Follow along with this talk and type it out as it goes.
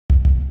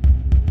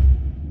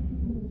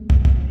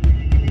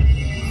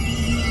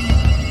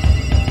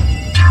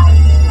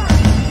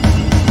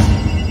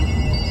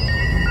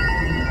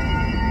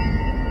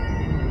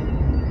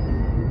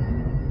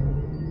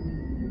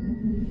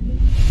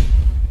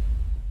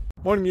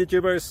Morning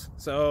YouTubers.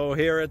 So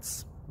here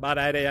it's about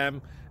 8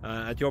 a.m.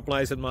 At your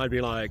place it might be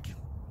like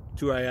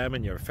 2 a.m.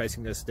 and you're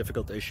facing this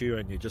difficult issue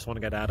and you just want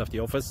to get out of the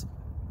office.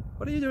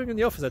 What are you doing in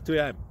the office at 2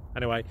 a.m.?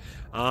 Anyway,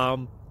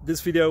 this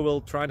video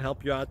will try and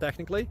help you out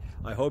technically.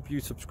 I hope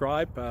you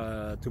subscribe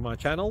to my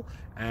channel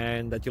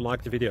and that you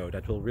like the video.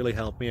 That will really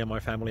help me and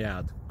my family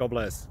out. God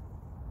bless.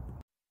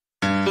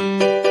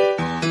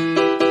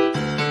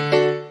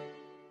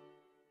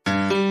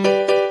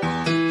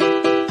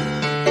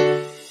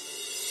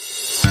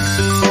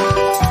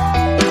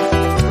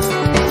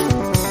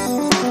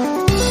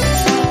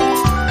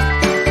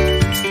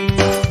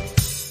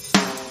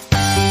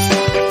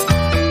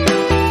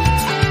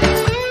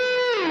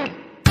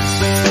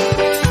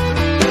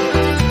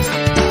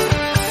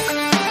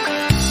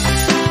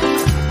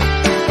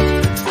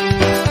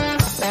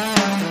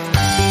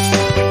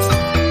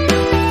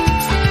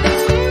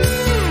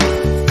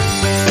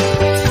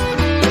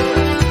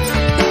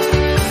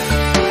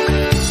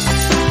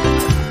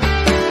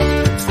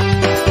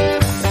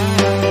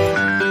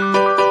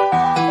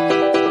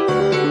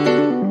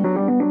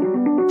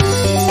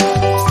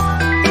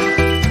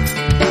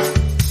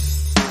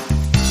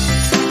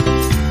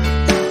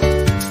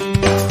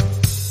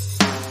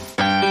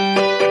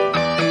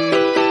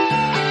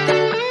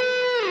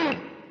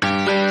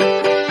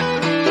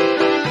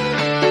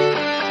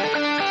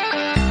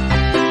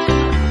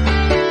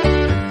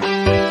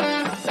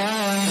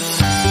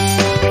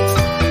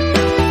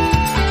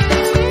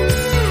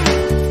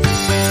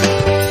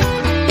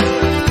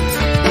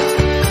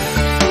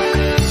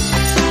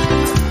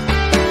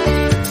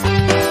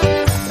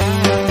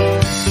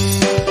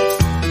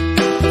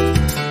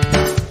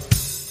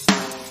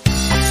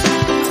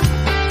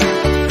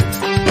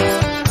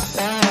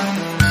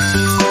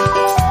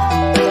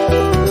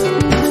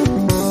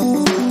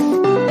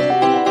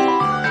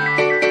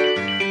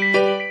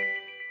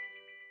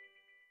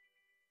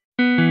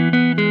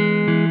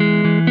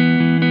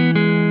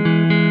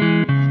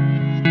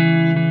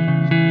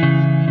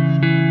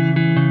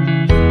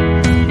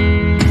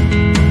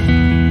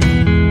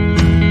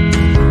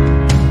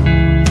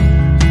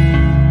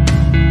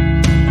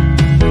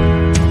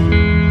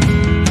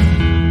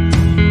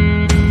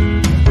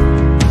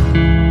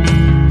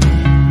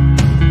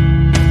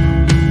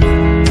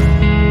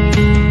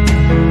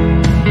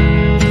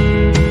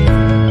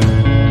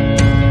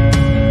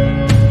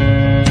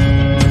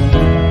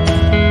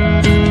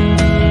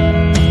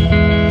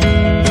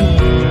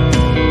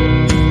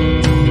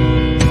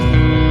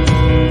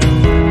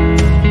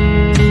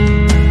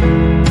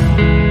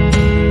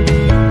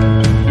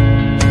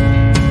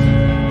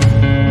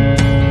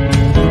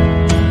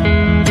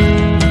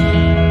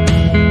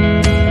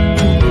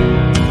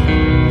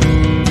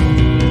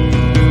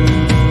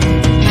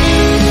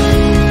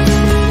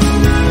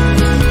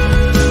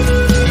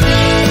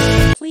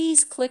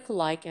 Click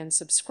like and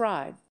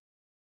subscribe.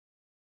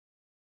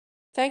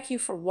 Thank you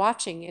for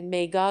watching and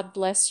may God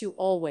bless you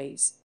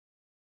always.